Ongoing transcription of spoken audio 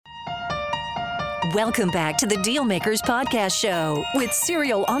Welcome back to the Dealmakers Podcast Show with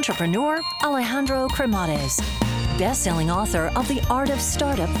serial entrepreneur Alejandro Cremades, best-selling author of The Art of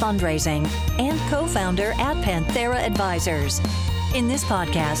Startup Fundraising and co-founder at Panthera Advisors. In this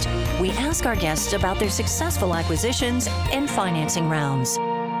podcast, we ask our guests about their successful acquisitions and financing rounds.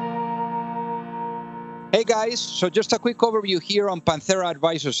 Hey guys, so just a quick overview here on Panthera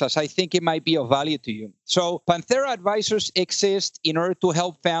Advisors, as I think it might be of value to you. So Panthera Advisors exists in order to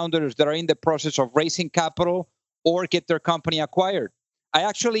help founders that are in the process of raising capital or get their company acquired. I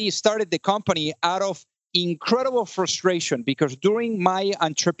actually started the company out of incredible frustration because during my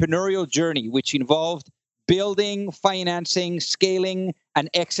entrepreneurial journey, which involved building, financing, scaling, and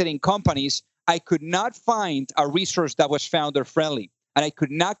exiting companies, I could not find a resource that was founder-friendly. And I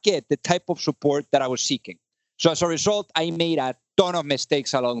could not get the type of support that I was seeking. So as a result, I made a ton of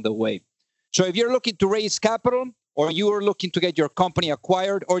mistakes along the way. So if you're looking to raise capital, or you are looking to get your company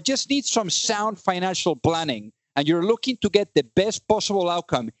acquired, or just need some sound financial planning, and you're looking to get the best possible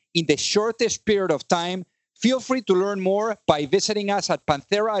outcome in the shortest period of time, feel free to learn more by visiting us at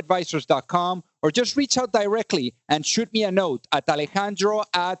pantheraadvisors.com, or just reach out directly and shoot me a note at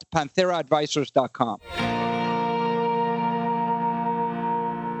alejandro@pantheraadvisors.com.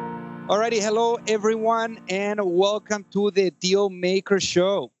 Alrighty, hello everyone, and welcome to the Dealmaker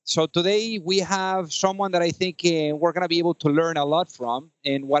Show. So today we have someone that I think we're going to be able to learn a lot from.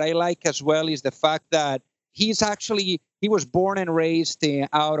 And what I like as well is the fact that he was born and raised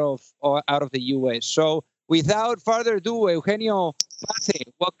out of the U.S. So without further ado, Eugenio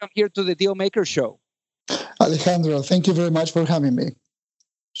Pace, welcome here to the Dealmaker Show. Alejandro, thank you very much for having me.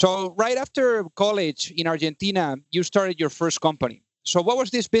 So right after college in Argentina, you started your first company. So what was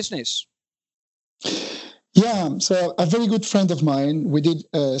this business? Yeah, so a very good friend of mine, we did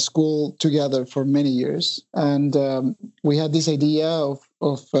school together for many years. And we had this idea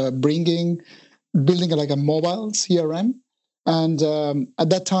of building like a mobile CRM. And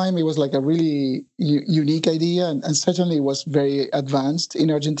at that time, it was like a really unique idea and certainly was very advanced in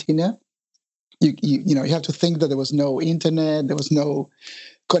Argentina. You have to think that there was no internet, there was no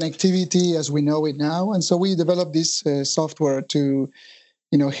connectivity as we know it now, and so we developed this software to,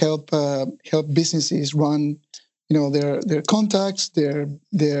 help businesses run, their contacts, their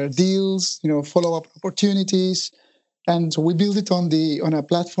deals, follow up opportunities, and so we built it on a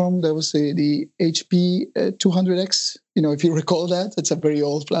platform that was the HP 200X. If you recall that, it's a very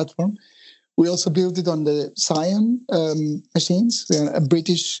old platform. We also built it on the Scion machines, a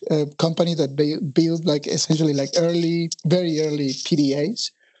British company that built essentially very early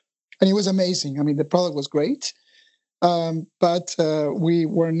PDAs. And it was amazing. I mean, the product was great, but we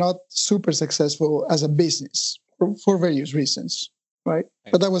were not super successful as a business for various reasons, right?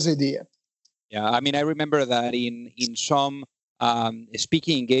 But that was the idea. Yeah, I mean, I remember that in some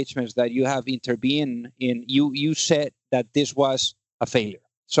speaking engagements that you have intervened in, you said that this was a failure.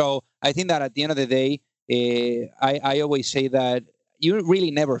 So I think that at the end of the day, I always say that you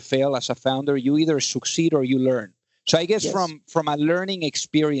really never fail as a founder. You either succeed or you learn. So I guess yes. From a learning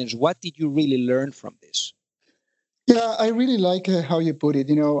experience, what did you really learn from this? Yeah, I really like how you put it.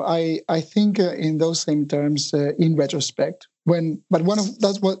 I think in those same terms in retrospect. That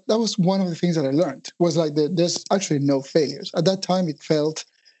was one of the things that I learned was there's actually no failures. At that time, it felt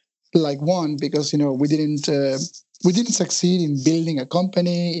like one because we didn't succeed in building a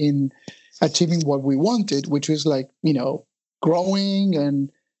company, in achieving what we wanted, which was growing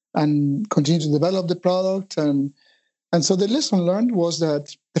and continue to develop the product and so the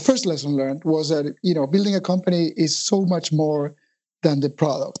first lesson learned was that building a company is so much more than the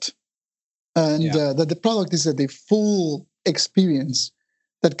product, and that the product is the full experience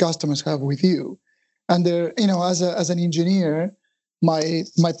that customers have with you. And there, as an engineer, my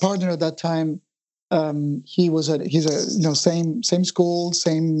partner at that time, he's same school,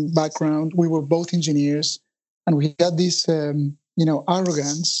 same background. We were both engineers, and we had this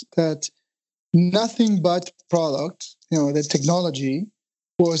arrogance that nothing but product, the technology,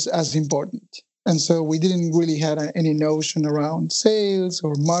 was as important. And so we didn't really have any notion around sales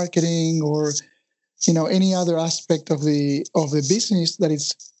or marketing or any other aspect of the business that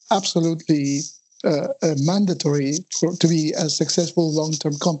is absolutely mandatory to be a successful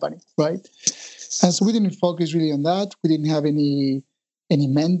long-term company, right? And so we didn't focus really on that. We didn't have any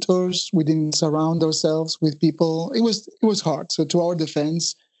mentors. We didn't surround ourselves with people. It was hard. So to our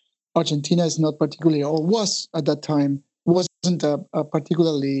defense, Argentina is not particularly, or was at that time, wasn't a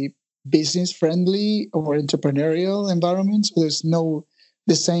particularly business-friendly or entrepreneurial environment. So there's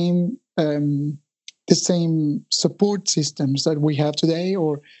the same support systems that we have today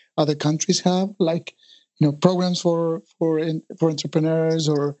or other countries have, like programs for entrepreneurs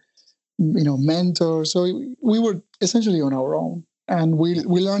or mentor. So we were essentially on our own, and we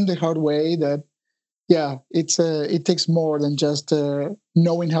learned the hard way that it takes more than just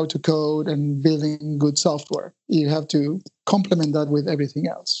knowing how to code and building good software. You have to complement that with everything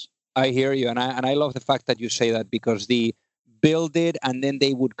else. I hear you, and I love the fact that you say that, because the build it and then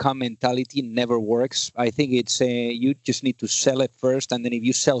they would come mentality never works. I think it's you just need to sell it first, and then if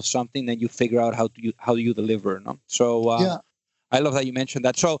you sell something, then you figure out how you deliver. No, so I love that you mentioned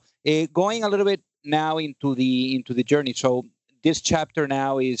that. So going a little bit now into the journey. So this chapter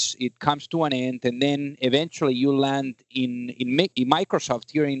now it comes to an end, and then eventually you land in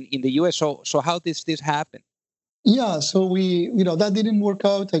Microsoft here in the US. So how does this happen? Yeah, so that didn't work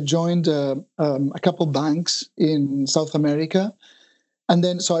out. I joined a couple banks in South America, and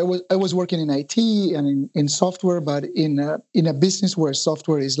then so I was working in IT and in software, but in a business where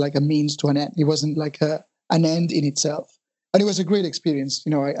software is like a means to an end. It wasn't like an end in itself, and it was a great experience.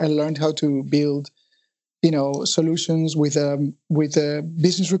 I learned how to build solutions with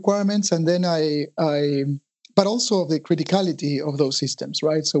business requirements, and then but also the criticality of those systems,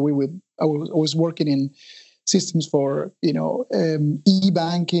 right? So I was working in systems for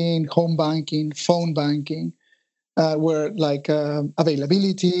e-banking, home banking, phone banking, where like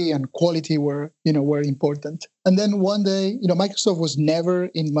availability and quality were important. And then one day, Microsoft was never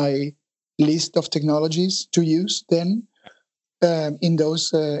in my list of technologies to use then in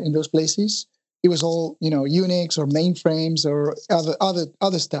those places. It was all Unix or mainframes or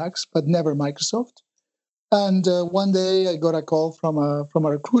other stacks, but never Microsoft. And one day I got a call from a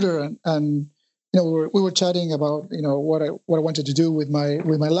recruiter, and we were chatting about what I wanted to do with my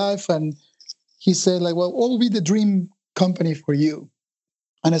life, and he said, like, well, what would be the dream company for you?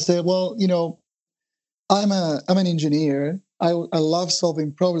 And I said, well, I'm an engineer. I love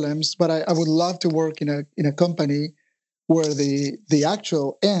solving problems, but I would love to work in a company where the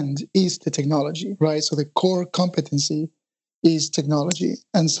actual end is the technology, right? So the core competency is technology.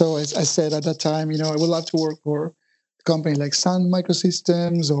 And so I said at that time, I would love to work for a company like Sun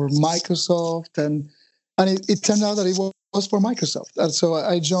Microsystems or Microsoft, and it turned out that it was for Microsoft. And so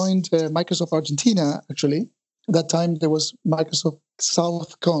I joined Microsoft Argentina, actually. At that time, there was Microsoft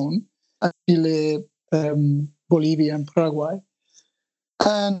South Cone, Chile, Bolivia, and Paraguay.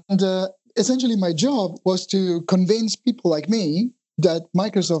 And essentially, my job was to convince people like me that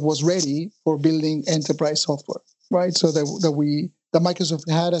Microsoft was ready for building enterprise software, right? So that Microsoft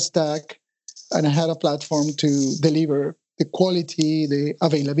had a stack and had a platform to deliver the quality, the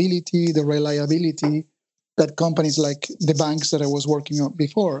availability, the reliability that companies like the banks that I was working on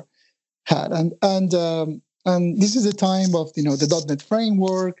before had. And this is the time of the .NET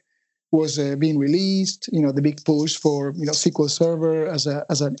framework was being released. The big push for SQL Server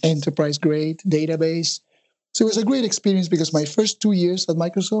as an enterprise grade database. So it was a great experience because my first 2 years at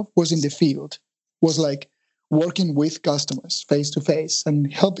Microsoft was in the field, was like working with customers face to face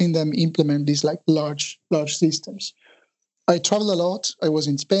and helping them implement these like large systems. I traveled a lot. I was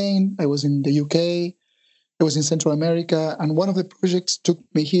in Spain. I was in the UK. I was in Central America. And one of the projects took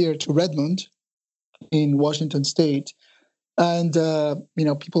me here to Redmond in Washington State. And,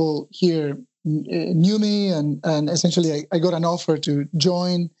 people here knew me. And essentially, I got an offer to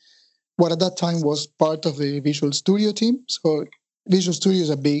join what at that time was part of the Visual Studio team. So Visual Studio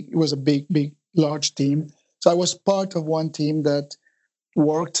was a big, large team. So I was part of one team that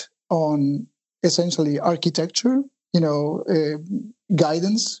worked on essentially architecture,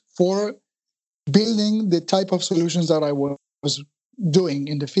 guidance for building the type of solutions that I was doing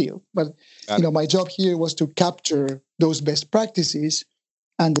in the field. But my job here was to capture those best practices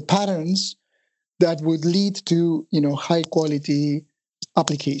and the patterns that would lead to high quality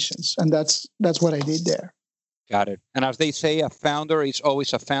applications, and that's what I did there. Got it. And as they say, a founder is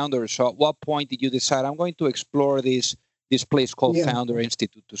always a founder. So at what point did you decide I'm going to explore this place called Founder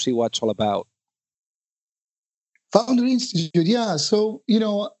Institute to see what's all about? Founder Institute, yeah. So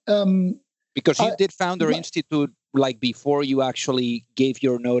because you did Founder Institute like before you actually gave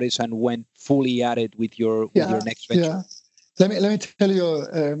your notice and went fully at it with your next venture. Yeah. Let me tell you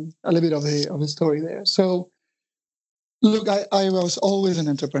a little bit of the story there. So, look, I was always an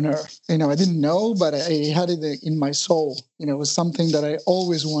entrepreneur. I didn't know, but I had it in my soul. It was something that I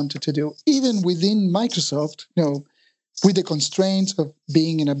always wanted to do, even within Microsoft. With the constraints of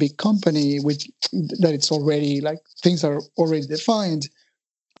being in a big company, that it's already like things are already defined.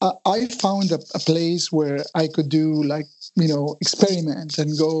 I found a place where I could do experiment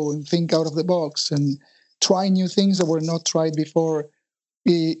and go and think out of the box and try new things that were not tried before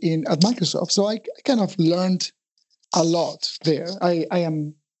at Microsoft. So I kind of learned a lot there. I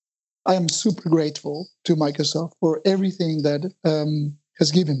am super grateful to Microsoft for everything that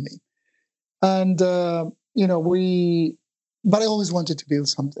has given me. And, but I always wanted to build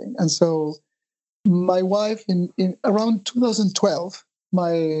something. And so my wife, in around 2012,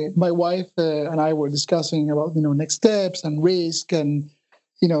 my wife and I were discussing about, next steps and risk. And,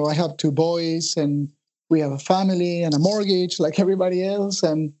 I have two boys and we have a family and a mortgage like everybody else.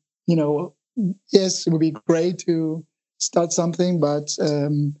 And, yes, it would be great to start something, but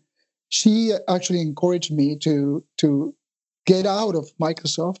she actually encouraged me to get out of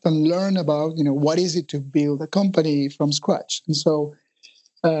Microsoft and learn about, what is it to build a company from scratch. And so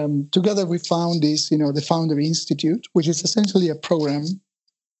together we found this, the Founder Institute, which is essentially a program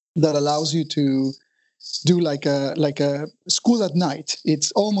that allows you to do like a school at night.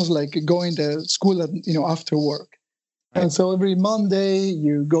 It's almost like going to school at, after work. Right. And so every Monday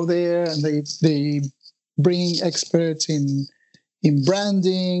you go there and they bring experts in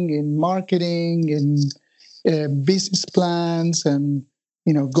branding, in marketing, in business plans, and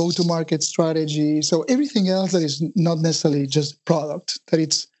go-to-market strategy. So everything else that is not necessarily just product, that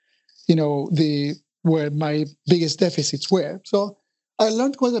it's where my biggest deficits were. So I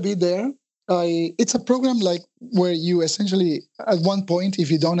learned quite a bit there. It's a program like where you essentially, at one point, if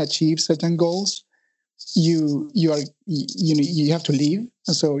you don't achieve certain goals, you have to leave,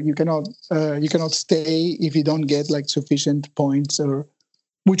 and so you cannot stay if you don't get like sufficient points,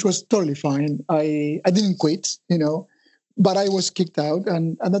 which was totally fine. I didn't quit, but I was kicked out,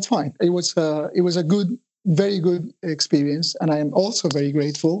 and that's fine. It was a good, very good experience, and I am also very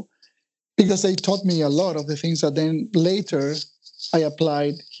grateful because they taught me a lot of the things that then later I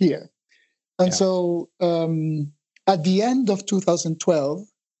applied here. And so at the end of 2012,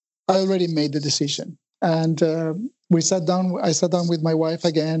 I already made the decision. And I sat down with my wife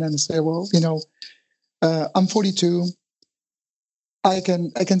again and said, well, I'm 42. I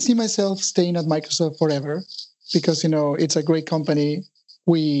can see myself staying at Microsoft forever because, it's a great company.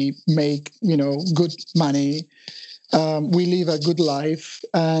 We make, good money. We live a good life.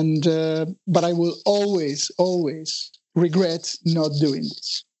 And but I will always, always regret not doing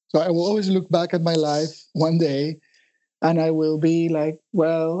this. So I will always look back at my life one day and I will be like,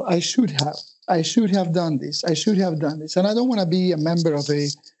 well, I should have done this. I should have done this. And I don't want to be a member of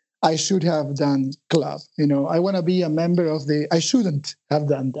the I should have done club. I want to be a member of the I shouldn't have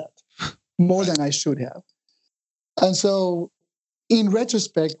done that more than I should have. And so in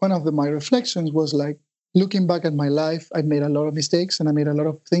retrospect, one of my reflections was like, looking back at my life, I made a lot of mistakes and I made a lot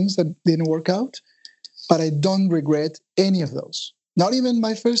of things that didn't work out, but I don't regret any of those. Not even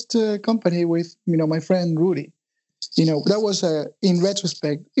my first company with, my friend Rudy. That was in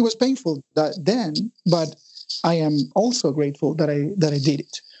retrospect, it was painful then, but I am also grateful that I did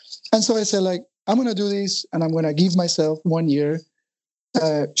it. And so I said, like, I'm going to do this and I'm going to give myself 1 year.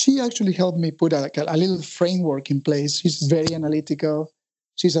 She actually helped me put a little framework in place. She's very analytical.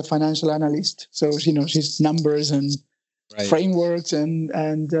 She's a financial analyst. So, she's numbers and frameworks.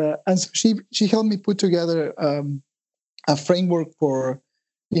 And so she helped me put together a framework for,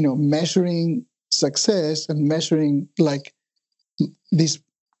 measuring success and measuring like these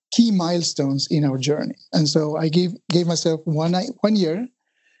key milestones in our journey. And so I gave myself 1 year.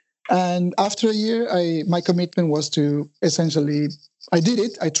 And after a year, my commitment was to essentially, I did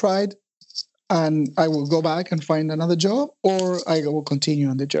it, I tried, and I will go back and find another job, or I will continue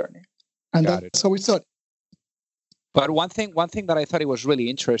on the journey. And that's how we started. But one thing that I thought it was really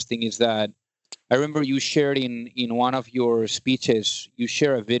interesting is that I remember you shared in one of your speeches, you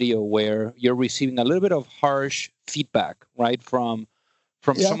share a video where you're receiving a little bit of harsh feedback, right, from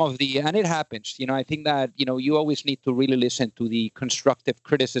some of the, and it happens, I think that, you always need to really listen to the constructive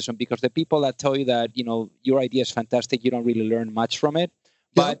criticism, because the people that tell you that, your idea is fantastic, you don't really learn much from it.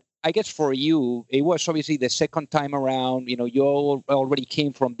 But I guess for you, it was obviously the second time around, you already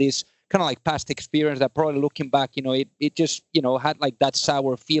came from this kind of like past experience that probably looking back, it just, had like that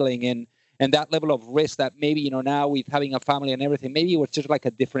sour feeling and that level of risk that maybe, now with having a family and everything, maybe it was just like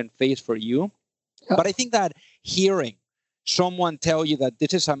a different phase for you. Yeah. But I think that hearing someone tell you that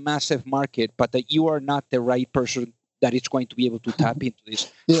this is a massive market, but that you are not the right person that is going to be able to tap into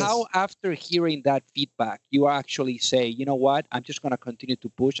this. Yes. How, after hearing that feedback, you actually say, you know what, I'm just going to continue to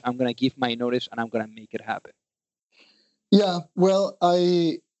push. I'm going to give my notice and I'm going to make it happen. Yeah, well,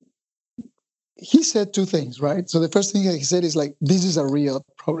 he said two things, right? So the first thing he said is like, this is a real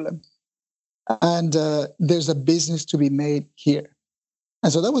problem. And there's a business to be made here.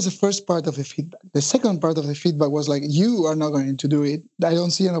 And so that was the first part of the feedback. The second part of the feedback was like, you are not going to do it. I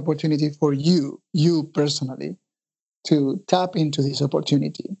don't see an opportunity for you personally, to tap into this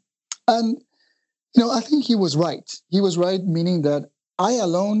opportunity. And, I think he was right. He was right, meaning that I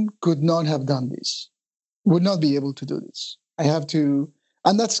alone could not have done this, would not be able to do this. I have to,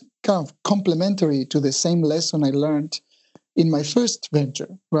 and that's kind of complementary to the same lesson I learned in my first venture,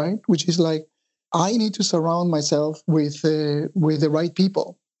 right? Which is like, I need to surround myself with the right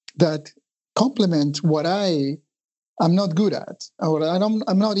people that complement what I'm not good at, or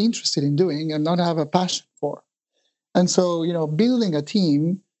I'm not interested in doing and not have a passion for. And so, building a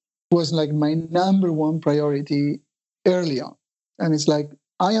team was like my number one priority early on. And it's like,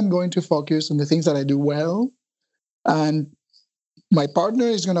 I am going to focus on the things that I do well. And my partner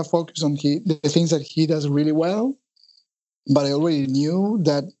is going to focus on the things that he does really well. But I already knew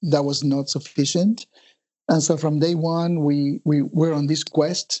that that was not sufficient. And so from day one, we were on this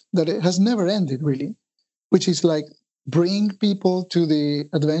quest that it has never ended, really, which is like bring people to the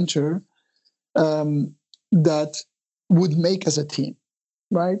adventure that would make us a team,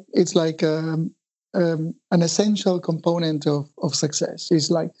 right? It's like an essential component of success. It's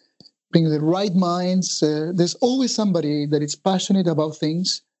like bring the right minds. There's always somebody that is passionate about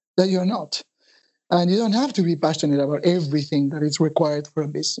things that you're not. And you don't have to be passionate about everything that is required for a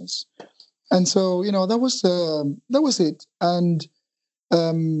business. And so, that was it. And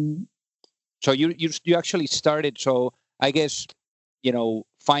so you actually started. So I guess,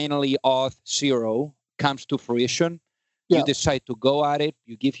 finally Auth0 comes to fruition. Yeah. You decide to go at it.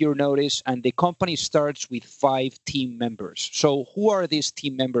 You give your notice, and the company starts with 5 team members. So who are these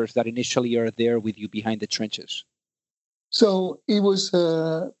team members that initially are there with you behind the trenches? So it was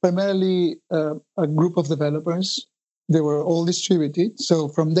primarily a group of developers. They were all distributed. So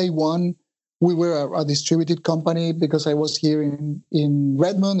from day one, we were a distributed company because I was here in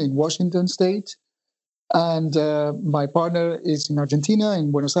Redmond, in Washington State. And my partner is in Argentina,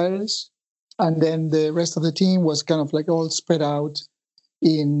 in Buenos Aires. And then the rest of the team was kind of like all spread out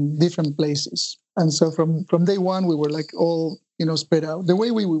in different places. And so from day one, we were like all, spread out. The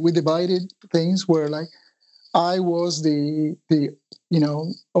way we divided things were like, I was the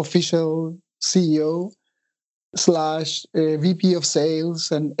official CEO / VP of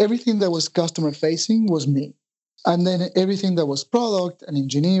sales, and everything that was customer facing was me. And then everything that was product and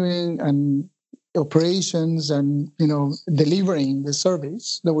engineering and operations and, delivering the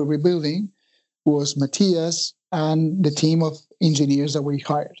service that we were building was Matthias and the team of engineers that we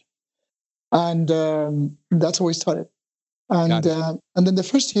hired. And that's how we started. And then the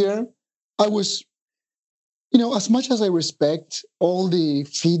first year I was, as much as I respect all the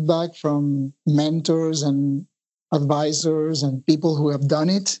feedback from mentors and advisors and people who have done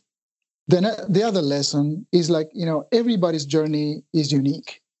it, then the other lesson is like, everybody's journey is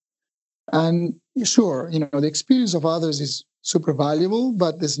unique. And sure, the experience of others is super valuable,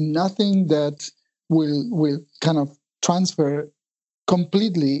 but there's nothing that will kind of transfer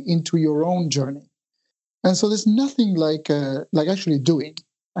completely into your own journey. And so there's nothing like actually doing,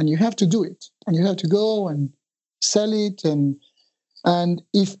 and you have to do it, and you have to go and sell it, and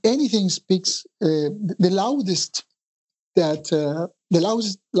if anything speaks, the loudest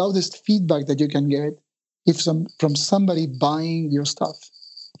feedback that you can get from somebody buying your stuff.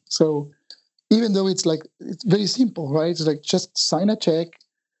 So even though it's very simple, right? It's like just sign a check,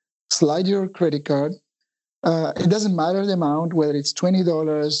 slide your credit card. It doesn't matter the amount, whether it's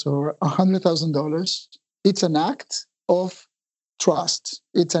 $20 or $100,000. It's an act of trust.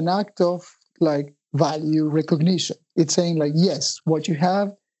 It's an act of value recognition. It's saying yes, what you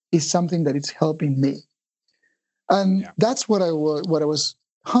have is something that is helping me. And that's what I was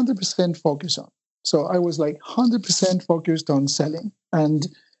 100% focused on. So I was 100% focused on selling. And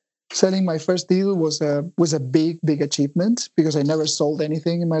selling my first deal was a big achievement because I never sold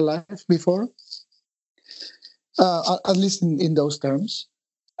anything in my life before, at least in those terms.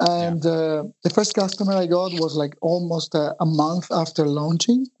 And the first customer I got was almost a month after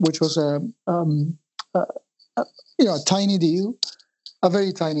launching, which was a tiny deal, a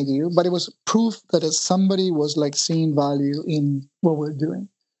very tiny deal, but it was proof that somebody was seeing value in what we're doing.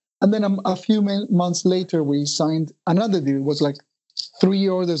 And then a few months later, we signed another deal. It was 3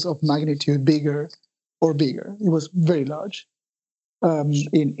 orders of magnitude bigger. It was very large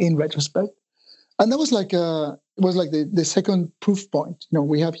in retrospect. And that was the second proof point.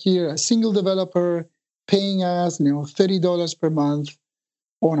 We have here a single developer paying us, $30 per month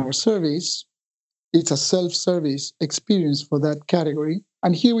on our service. It's a self-service experience for that category.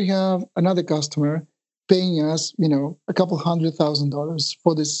 And here we have another customer paying us, a couple $100,000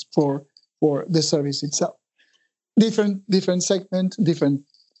 for this for the service itself. Different segment, different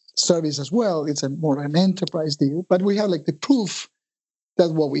service as well. It's more an enterprise deal, but we have the proof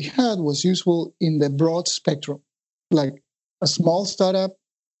that what we had was useful in the broad spectrum, like a small startup,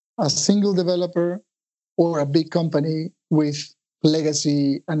 a single developer, or a big company with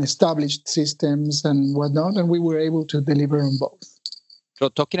legacy and established systems and whatnot, and we were able to deliver on both. So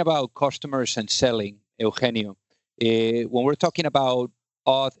talking about customers and selling, Eugenio, when we're talking about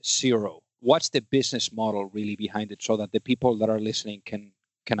Auth0, what's the business model really behind it so that the people that are listening can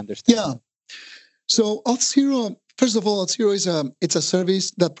understand? Yeah. So Auth0, first of all, Auth0 it's a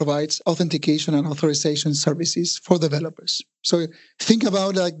service that provides authentication and authorization services for developers. So think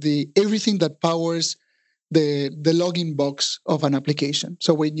about like everything that powers the login box of an application.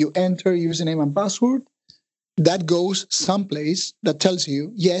 So when you enter username and password, that goes someplace that tells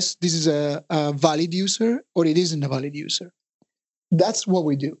you, yes, this is a valid user or it isn't a valid user. That's what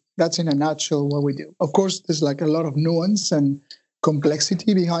we do. That's in a nutshell what we do. Of course, there's like a lot of nuance and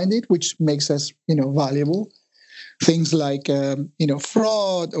complexity behind it, which makes us, valuable. Things like,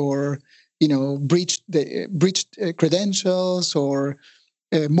 fraud or, breached credentials or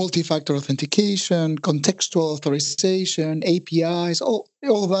multi-factor authentication, contextual authorization, APIs, all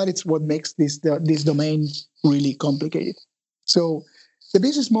of that is what makes this domain really complicated. So the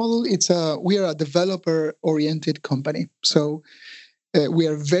business model, we are a developer-oriented company. So we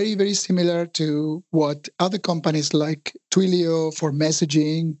are very, very similar to what other companies like Twilio for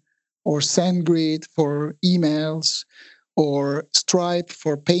messaging or SendGrid for emails or Stripe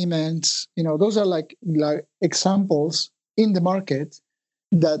for payments. Those are like examples in the market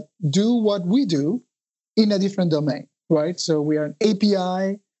that do what we do in a different domain, right? So we are an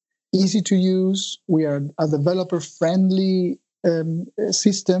API, easy to use. We are a developer-friendly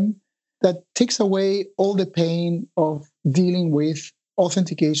system that takes away all the pain of dealing with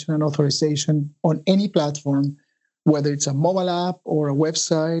authentication and authorization on any platform, whether it's a mobile app or a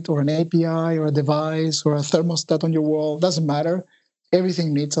website or an API or a device or a thermostat on your wall, doesn't matter.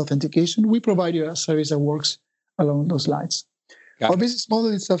 Everything needs authentication. We provide you a service that works along those lines. Our business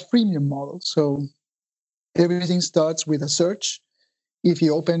model is a freemium model. So everything starts with a search. If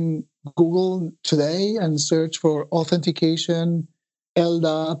you open Google today and search for authentication,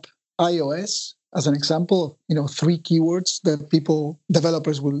 LDAP, iOS, as an example of 3 keywords that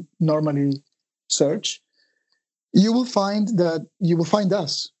developers will normally search, you will find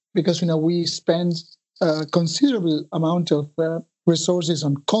us because we spend a considerable amount of resources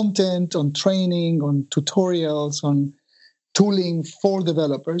on content, on training, on tutorials, on tooling for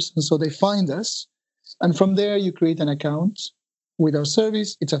developers. And so they find us. And from there, you create an account with our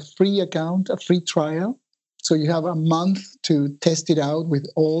service. It's a free account, a free trial. So you have a month to test it out with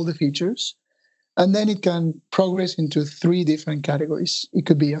all the features. And then it can progress into 3 different categories. It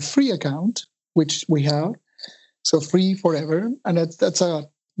could be a free account, which we have. So free forever. And that's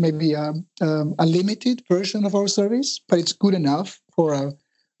maybe a limited version of our service, but it's good enough for a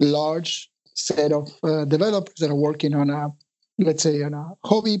large set of developers that are working on a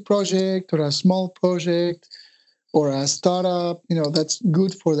hobby project or a small project or a startup. That's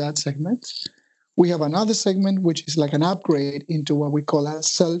good for that segment. We have another segment, which is like an upgrade into what we call a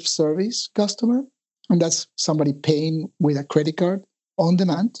self-service customer. And that's somebody paying with a credit card on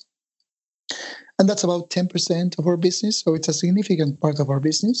demand. And that's about 10% of our business. So it's a significant part of our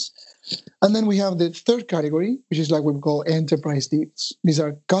business. And then we have the third category, which is like what we call enterprise deals. These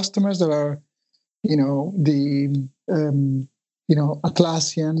are customers that are,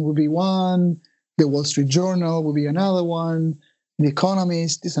 Atlassian would be one, the Wall Street Journal would be another one, The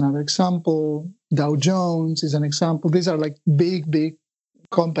Economist is another example, Dow Jones is an example. These are like big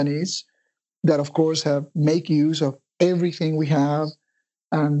companies that, of course, make use of everything we have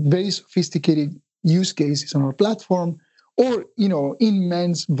and very sophisticated use cases on our platform, or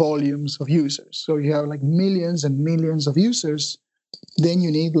immense volumes of users. So you have like millions and millions of users. Then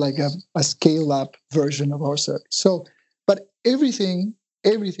you need like a scale-up version of our service. So, but everything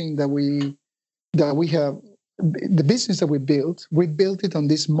that we have, the business that we built it on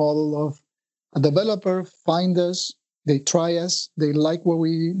this model of a developer find us, they try us, they like what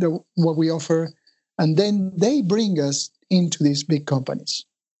we offer, and then they bring us into these big companies.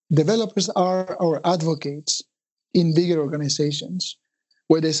 Developers are our advocates in bigger organizations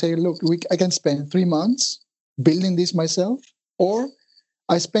where they say, look, I can spend 3 months building this myself, or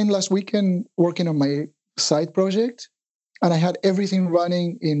I spent last weekend working on my side project and I had everything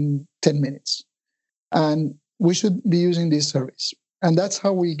running in 10 minutes. And we should be using this service. And that's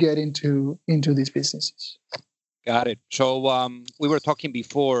how we get into these businesses. Got it. So we were talking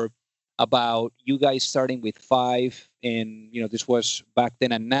before about you guys starting with 5, and this was back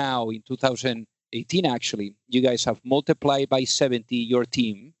then, and now in 2018, actually, you guys have multiplied by 70 your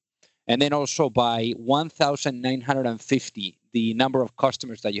team, and then also by 1,950 the number of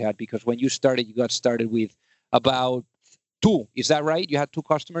customers that you had, because when you got started with about 2. Is that right? You had 2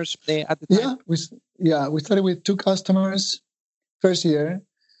 customers at the time? We started with 2 customers first year.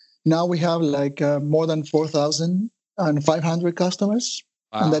 Now we have like more than 4,500 customers.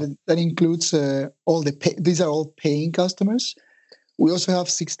 And that includes these are all paying customers. We also have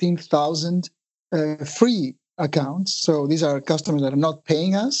 16,000 free accounts. So these are customers that are not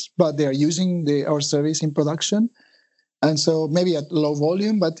paying us, but they are using our service in production. And so maybe at low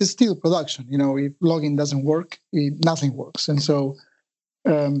volume, but it's still production. If login doesn't work, nothing works. And so,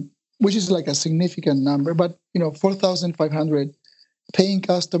 which is like a significant number. But 4,500 paying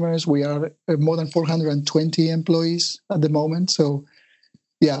customers. We are more than 420 employees at the moment. So,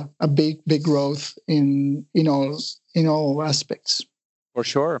 yeah, a big growth in all aspects. For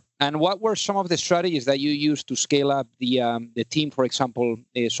sure. And what were some of the strategies that you used to scale up the team, for example,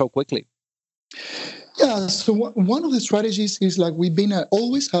 so quickly? Yeah, so one of the strategies is like we've been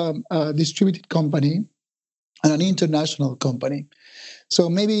always a distributed company and an international company. So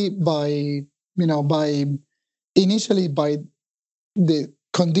maybe by the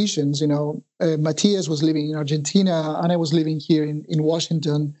conditions, Matthias was living in Argentina and I was living here in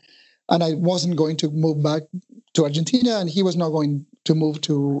Washington, and I wasn't going to move back to Argentina and he was not going to move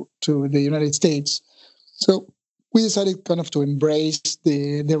to the United States. So we decided kind of to embrace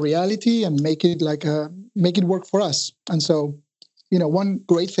the reality and make it work for us. And so, one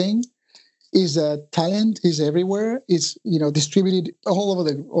great thing is that talent is everywhere. It's distributed all over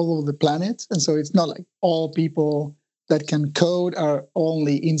the planet, and so it's not like all people that can code are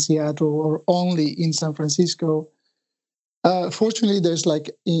only in Seattle or only in San Francisco. Fortunately, there's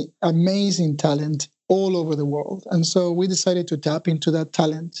amazing talent all over the world, and so we decided to tap into that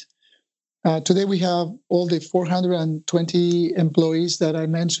talent. Today, we have all the 420 employees that I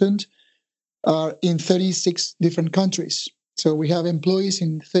mentioned are in 36 different countries. So we have employees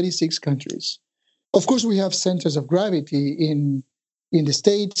in 36 countries. Of course, we have centers of gravity in the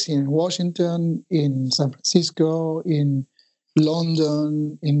States, in Washington, in San Francisco, in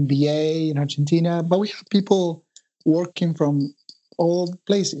London, in BA, in Argentina. But we have people working from all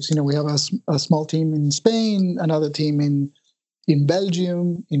places. We have a small team in Spain, another team in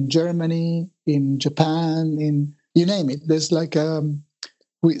Belgium, in Germany, in Japan, in you name it. There's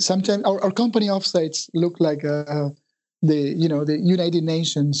sometimes our company offsites look like the United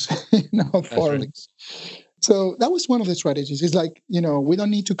Nations forum. Right. So that was one of the strategies. It's we don't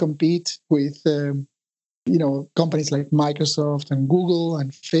need to compete with companies like Microsoft and Google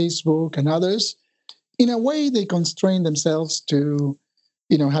and Facebook and others. In a way, they constrain themselves to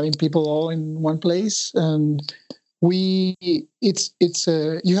having people all in one place, and you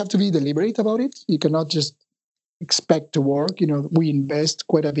have to be deliberate about it. You cannot just expect to work. We invest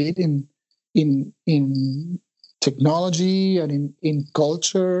quite a bit in technology and in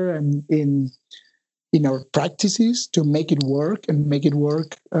culture and in our practices to make it work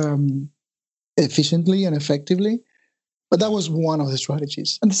efficiently and effectively. But that was one of the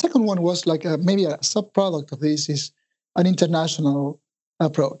strategies. And the second one was maybe a sub-product of this is an international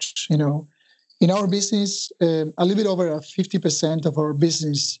approach. In our business, a little bit over 50% of our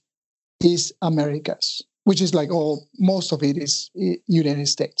business is Americas, which is most of it is United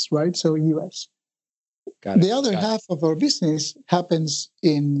States, right? So US. The other half of our business happens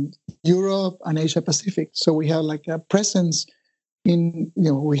in Europe and Asia Pacific. So we have a presence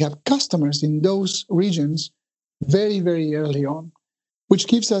we have customers in those regions very, very early on, which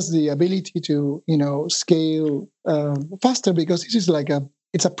gives us the ability to, scale faster, because this is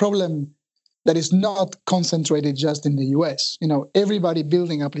it's a problem that is not concentrated just in the US. Everybody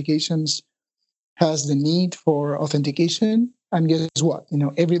building applications has the need for authentication. And guess what?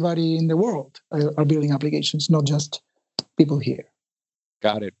 Everybody in the world are building applications, not just people here.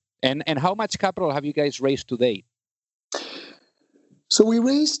 Got it. And how much capital have you guys raised to date? So we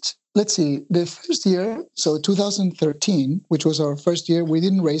raised, let's see, the first year, so 2013, which was our first year, we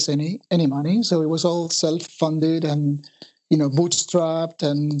didn't raise any money. So it was all self-funded and, bootstrapped,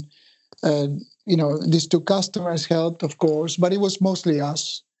 and, these two customers helped, of course, but it was mostly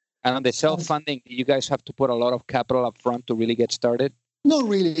us. And on the self-funding, did you guys have to put a lot of capital up front to really get started? Not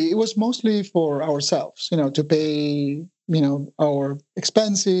really. It was mostly for ourselves, to pay, our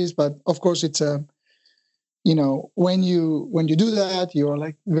expenses. But of course, it's when you do that,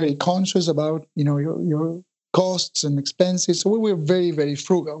 you're very conscious about, your costs and expenses. So we were very, very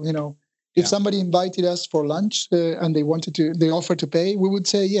frugal. If somebody invited us for lunch and they offered to pay, we would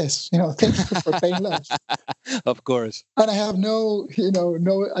say yes. Thank you for paying lunch. Of course. And I have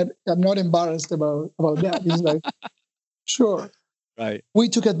I'm not embarrassed about that. It's sure. Right. We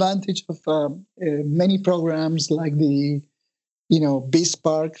took advantage of many programs like the,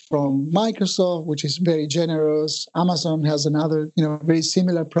 BizSpark from Microsoft, which is very generous. Amazon has another, very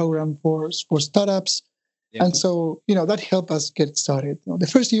similar program for startups. Yeah. And so, that helped us get started. The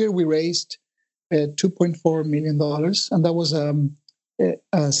first year we raised $2.4 million, and that was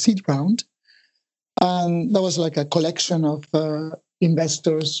a seed round. And that was like a collection of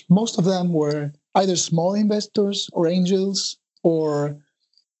investors. Most of them were either small investors or angels or,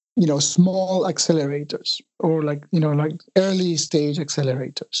 small accelerators or like early stage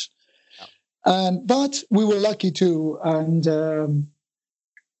accelerators. But we were lucky too. And,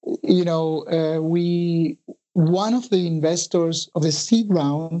 one of the investors of the seed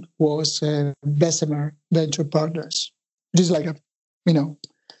round was Bessemer Venture Partners, which is like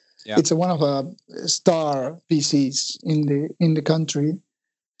it's one of a star VCs in the country,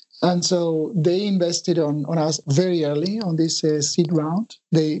 and so they invested on us very early on this seed round.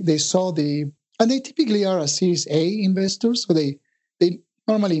 They saw and they typically are a Series A investor, so they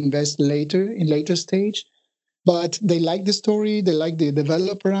normally invest later stage. But they like the story, they like the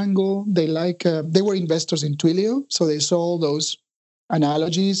developer angle, they were investors in Twilio, so they saw those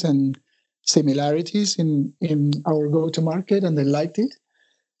analogies and similarities in our go-to-market, and they liked it.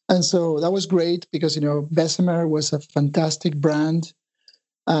 And so that was great because, Bessemer was a fantastic brand,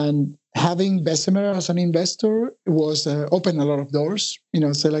 and having Bessemer as an investor was open a lot of doors,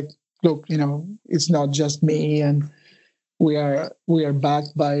 so like, look, it's not just me, and we are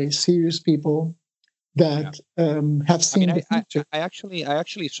backed by serious people that have seen the future. I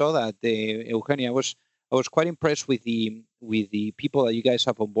actually saw that, Eugenio. I was quite impressed with the people that you guys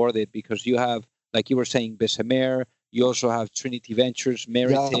have onboarded, because you have, like you were saying, Bessemer. You also have Trinity Ventures,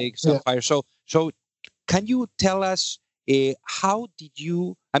 Meritech, Sapphire. So can you tell us how did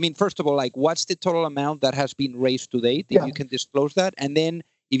you? I mean, first of all, like, what's the total amount that has been raised to date? If you can disclose that, and then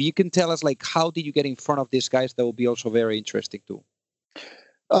if you can tell us, like, how did you get in front of these guys? That will be also very interesting too.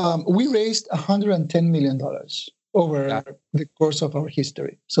 We raised $110 million over the course of our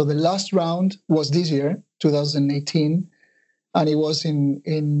history. So the last round was this year, 2018, and it was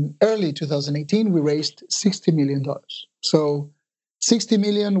in early 2018, we raised $60 million. So $60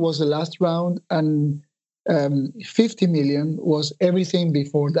 million was the last round, and $50 million was everything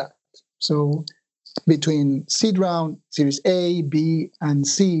before that. So between seed round, Series A, B, and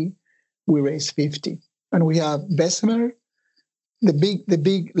C, we raised 50. And we have Bessemer. The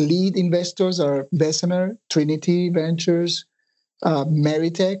big lead investors are Bessemer, Trinity Ventures,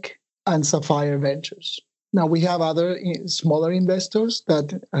 Meritech, and Sapphire Ventures. Now we have other smaller investors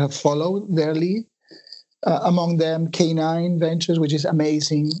that have followed their lead. Among them, K9 Ventures, which is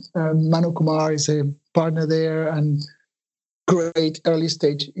amazing. Manu Kumar is a partner there and great early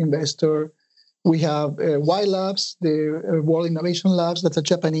stage investor. We have Y Labs, the World Innovation Labs, that's a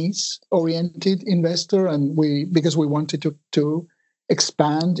Japanese-oriented investor, and because we wanted to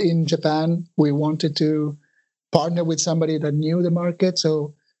expand in Japan, we wanted to partner with somebody that knew the market,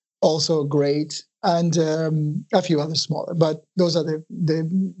 so also great, and a few others smaller. But those are the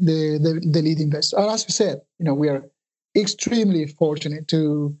lead investors. And as you said, we are extremely fortunate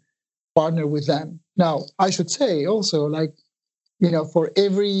to partner with them. Now, I should say also, like, for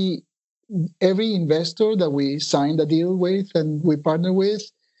every investor that we signed a deal with and we partner with,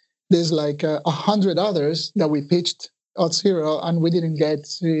 there's like 100 others that we pitched at zero and we didn't get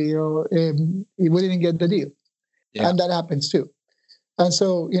the deal. And that happens too. And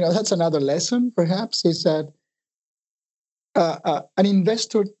so, that's another lesson perhaps, is that an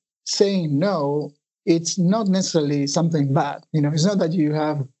investor saying no, it's not necessarily something bad. It's not that you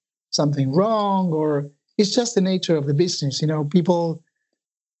have something wrong, or it's just the nature of the business. People,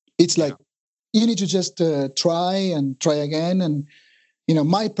 it's like, you need to just try again. And,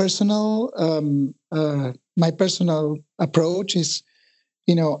 my personal approach is,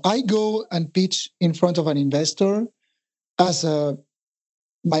 I go and pitch in front of an investor as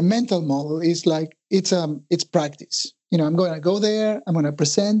my mental model is like, it's practice. I'm going to go there, I'm going to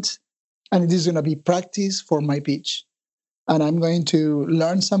present, and it is going to be practice for my pitch. And I'm going to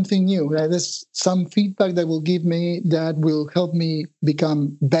learn something new. There's some feedback that will give me that will help me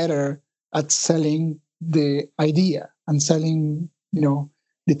become better at selling the idea and selling,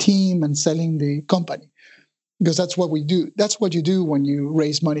 the team and selling the company. Because that's what we do. That's what you do when you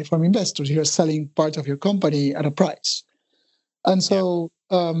raise money from investors. You're selling part of your company at a price. And so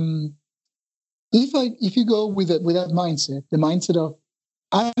if you go with that mindset, the mindset of,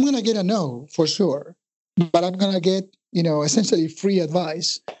 I'm going to get a no for sure, but I'm going to get, essentially free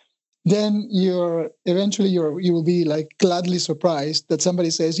advice, then you will be like gladly surprised that somebody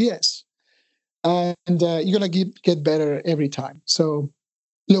says yes. And you're going to get better every time. So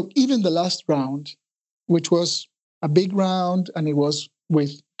look, even the last round, which was a big round, and it was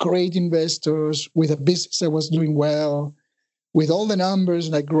with great investors, with a business that was doing well, with all the numbers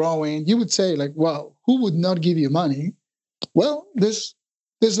like growing, you would say like, wow, who would not give you money? Well, there's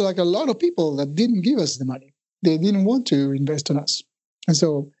like a lot of people that didn't give us the money. They didn't want to invest in us. And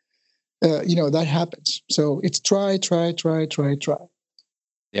so, that happens. So it's try.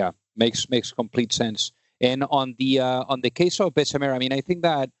 Yeah, makes complete sense. And on the case of Bessemer, I mean, I think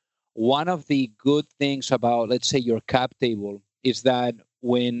that one of the good things about, let's say, your cap table is that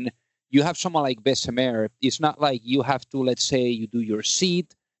when you have someone like Bessemer, it's not like you have to, let's say, you do your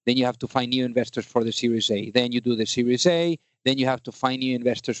seed, then you have to find new investors for the Series A, then you do the Series A, then you have to find new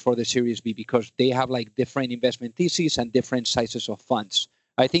investors for the Series B, because they have like different investment theses and different sizes of funds.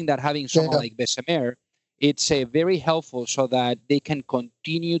 I think that having someone like Bessemer, it's very helpful so that they can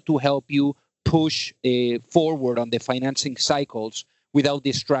continue to help you push forward on the financing cycles without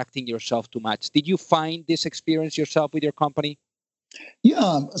distracting yourself too much. Did you find this experience yourself with your company?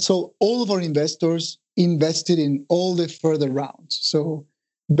 Yeah. So all of our investors invested in all the further rounds. So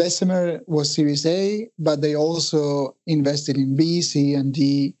Bessemer was Series A, but they also invested in B, C, and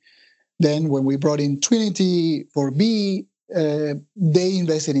D. Then when we brought in Trinity for B, they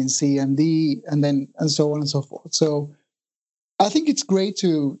invested in C and D, and so on and so forth. So I think it's great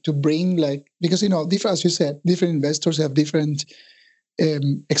to bring, because different, as you said, different investors have different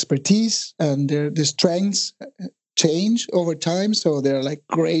expertise, and the strengths change over time. So there are like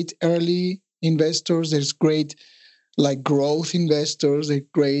great early investors. There's great like growth investors. There's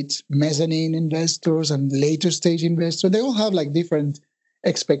great mezzanine investors and later stage investors. They all have like different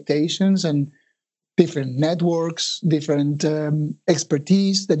expectations and different networks, different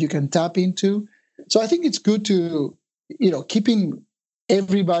expertise that you can tap into. So I think it's good to, keeping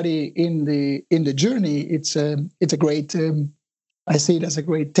everybody in the journey. It's a great. I see it as a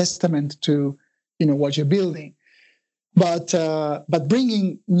great testament to, what you're building. But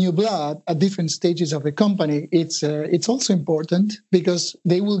bringing new blood at different stages of the company, it's also important, because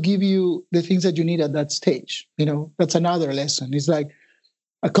they will give you the things that you need at that stage. That's another lesson. It's like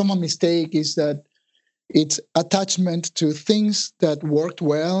a common mistake is that it's attachment to things that worked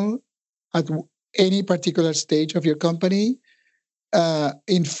well at any particular stage of your company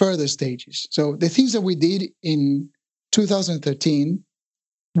in further stages. So the things that we did in 2013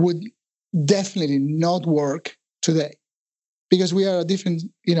 would definitely not work today, because we are at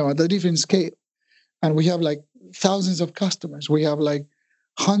a different scale, and we have like thousands of customers. We have like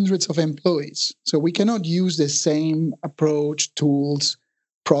hundreds of employees. So we cannot use the same approach, tools,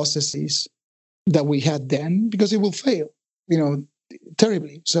 processes that we had then, because it will fail,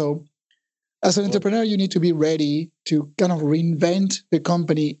 terribly. So as an entrepreneur, you need to be ready to kind of reinvent the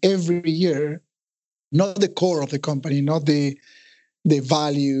company every year, not the core of the company, not the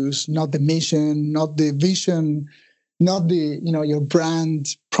values, not the mission, not the vision, not the, your brand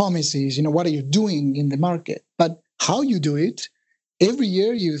promises, what are you doing in the market, but how you do it. Every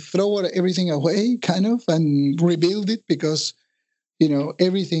year you throw everything away kind of and rebuild it, because,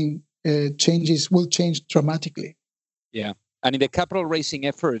 everything will change dramatically. Yeah. And in the capital raising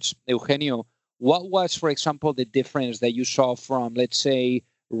efforts, Eugenio, what was, for example, the difference that you saw from, let's say,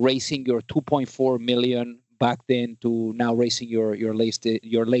 raising your 2.4 million back then to now raising your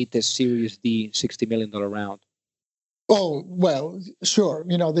latest Series D $60 million round? Oh, well, sure.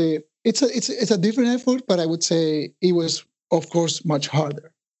 It's a different effort, but I would say it was, of course, much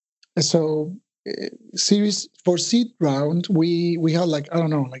harder. So for seed round, we had like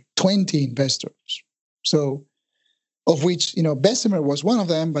 20 investors. So of which, Bessemer was one of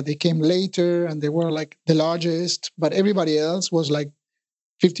them, but they came later and they were like the largest, but everybody else was like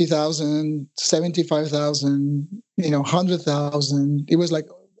 50,000, 75,000, 100,000. It was like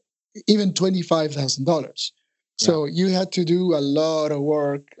even $25,000. So you had to do a lot of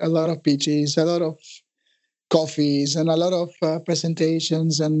work, a lot of pitches, a lot of coffees, and a lot of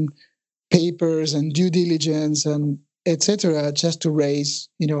presentations and papers and due diligence and etc. just to raise,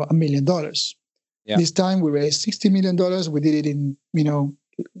 $1 million. Yeah. This time we raised $60 million. We did it in,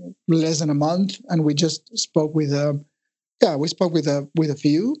 less than a month, and we just spoke with a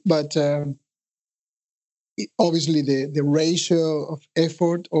few, but obviously the ratio of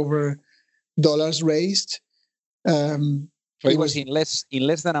effort over dollars raised. So it was in less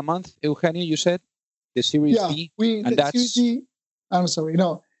than a month, Eugenio, you said? The Series D? Series D, I'm sorry,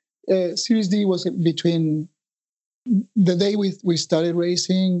 no. Series D was between the day we started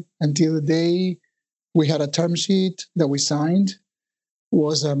raising until the day we had a term sheet that we signed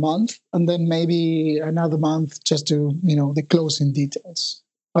was a month, and then maybe another month just to, the closing details,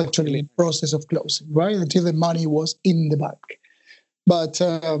 actually process of closing, right? Until the money was in the bank. But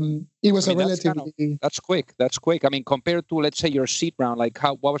it was relatively... That's quick. That's quick. I mean, compared to, let's say, your seed round,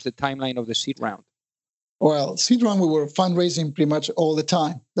 what was the timeline of the seed round? Well, seed round, we were fundraising pretty much all the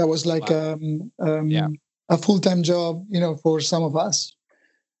time. That was like a full-time job, for some of us.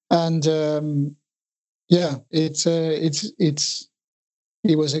 And it's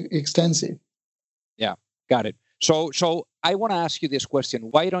It was extensive. Yeah, got it. So I want to ask you this question.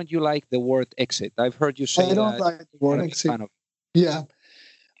 Why don't you like the word exit? I've heard you say I don't that like the you're word not a big exit. fan of. Yeah.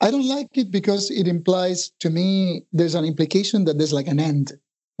 I don't like it because it implies, to me, there's an implication that there's like an end,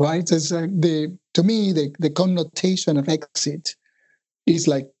 right? It's like to me, the connotation of exit is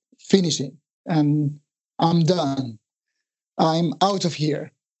like finishing and I'm done. I'm out of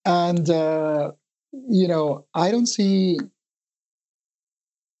here. And, I don't see,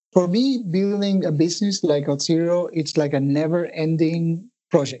 for me, building a business like Auth0, it's like a never ending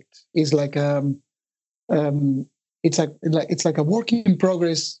project. It's like, um, it's like a work in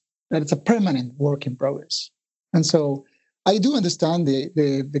progress, that it's a permanent work in progress. And so I do understand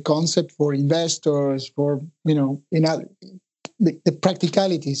the concept for investors, for, the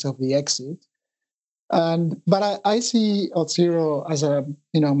practicalities of the exit. But I see Auth0 as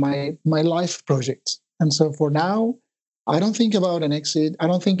my life project. And so for now, I don't think about an exit. I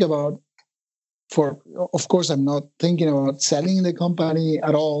don't think about, of course, I'm not thinking about selling the company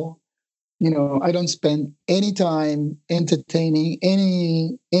at all. I don't spend any time entertaining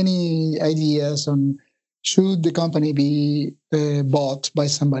any ideas on should the company be bought by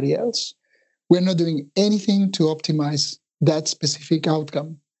somebody else. We're not doing anything to optimize that specific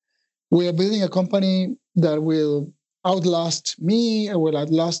outcome. We are building a company that will outlast me or will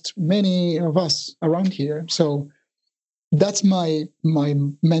outlast many of us around here. So that's my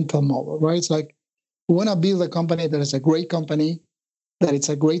mental model, right? It's like we want to build a company that is a great company, that it's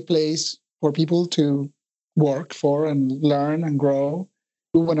a great place for people to work for and learn and grow.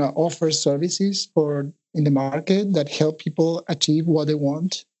 We want to offer services in the market that help people achieve what they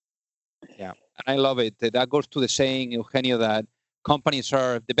want. Yeah, and I love it. That goes to the saying, Eugenio, that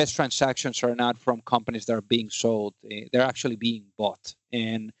the best transactions are not from companies that are being sold. They're actually being bought.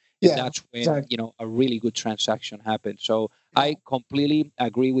 And that's when, exactly. A really good transaction happens. So I completely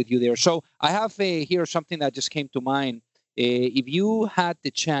agree with you there. So I have here something that just came to mind. If you had the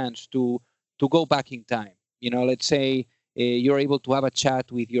chance to go back in time, let's say you're able to have a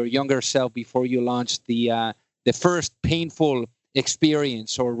chat with your younger self before you launched the first painful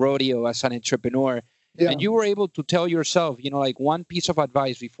experience or rodeo as an entrepreneur, and you were able to tell yourself, like one piece of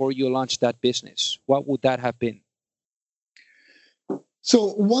advice before you launched that business, what would that have been? So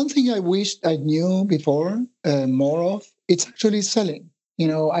one thing I wished I knew before more of, it's actually selling.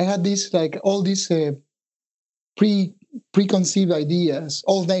 I had all these preconceived ideas,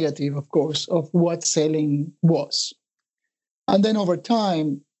 all negative, of course, of what selling was. And then over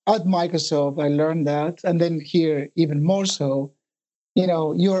time at Microsoft, I learned that. And then here, even more so,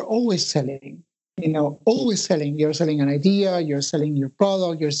 you're always selling, always selling. You're selling an idea, you're selling your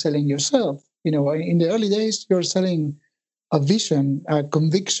product, you're selling yourself. In the early days, you're selling a vision, a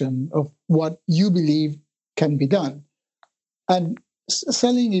conviction of what you believe can be done. And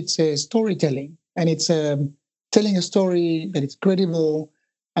selling, it's a storytelling, and it's telling a story that is credible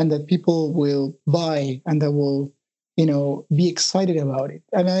and that people will buy and that will, be excited about it.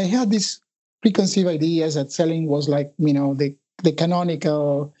 And I had these preconceived ideas that selling was like, the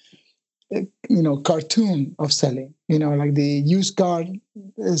canonical, cartoon of selling, like the used car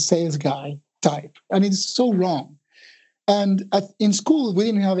sales guy type. And it's so wrong. And in school, we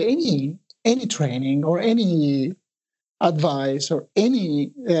didn't have any training or any advice or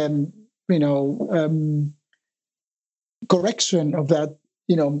any, correction of that,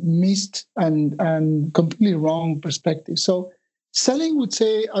 missed and completely wrong perspective. So selling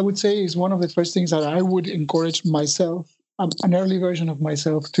I would say is one of the first things that I would encourage myself, an early version of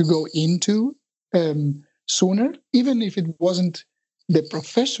myself, to go into sooner. Even if it wasn't the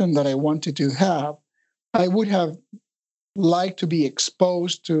profession that I wanted to have, I would have liked to be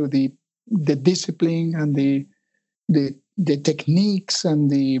exposed to the discipline and the techniques and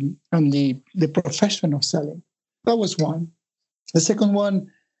the profession of selling. That was one. The second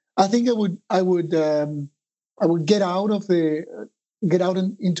one, I think I would get out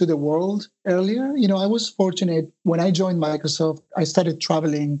into the world earlier. I was fortunate when I joined Microsoft. I started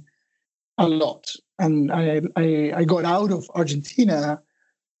traveling a lot, and I got out of Argentina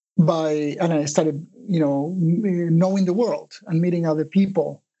and I started knowing the world and meeting other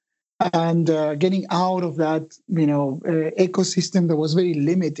people and getting out of that ecosystem that was very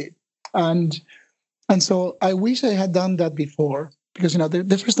limited. And so I wish I had done that before, because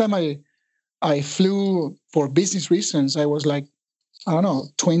the first time I flew for business reasons, I was like, I don't know,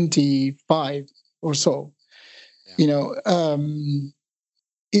 25 or so. Yeah.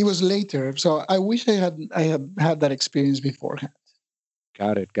 It was later, so I wish I had that experience beforehand.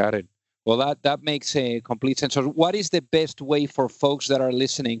 Got it. Well, that makes a complete sense. So what is the best way for folks that are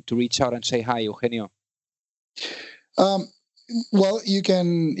listening to reach out and say hi, Eugenio? Well, you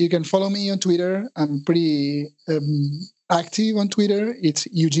can follow me on Twitter. I'm pretty active on Twitter. It's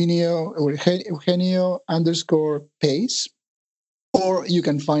Eugenio _Pace. Or you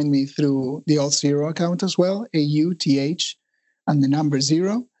can find me through the Auth0 account as well, AUTH and the number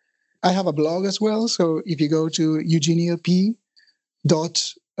 0. I have a blog as well. So if you go to eugeniop.com,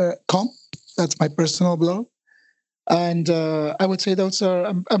 that's my personal blog. And I would say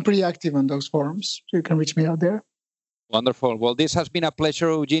I'm pretty active on those forums. So you can reach me out there. Wonderful. Well, this has been a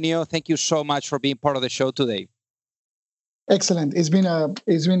pleasure, Eugenio. Thank you so much for being part of the show today. Excellent. It's been a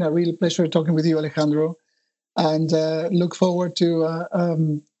real pleasure talking with you, Alejandro, and look forward to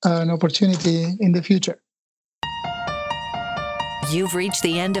an opportunity in the future. You've reached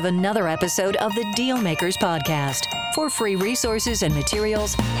the end of another episode of the Dealmakers Podcast. For free resources and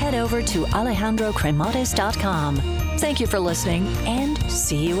materials, head over to alejandrocremades.com. Thank you for listening, and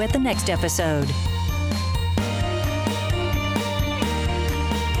see you at the next episode.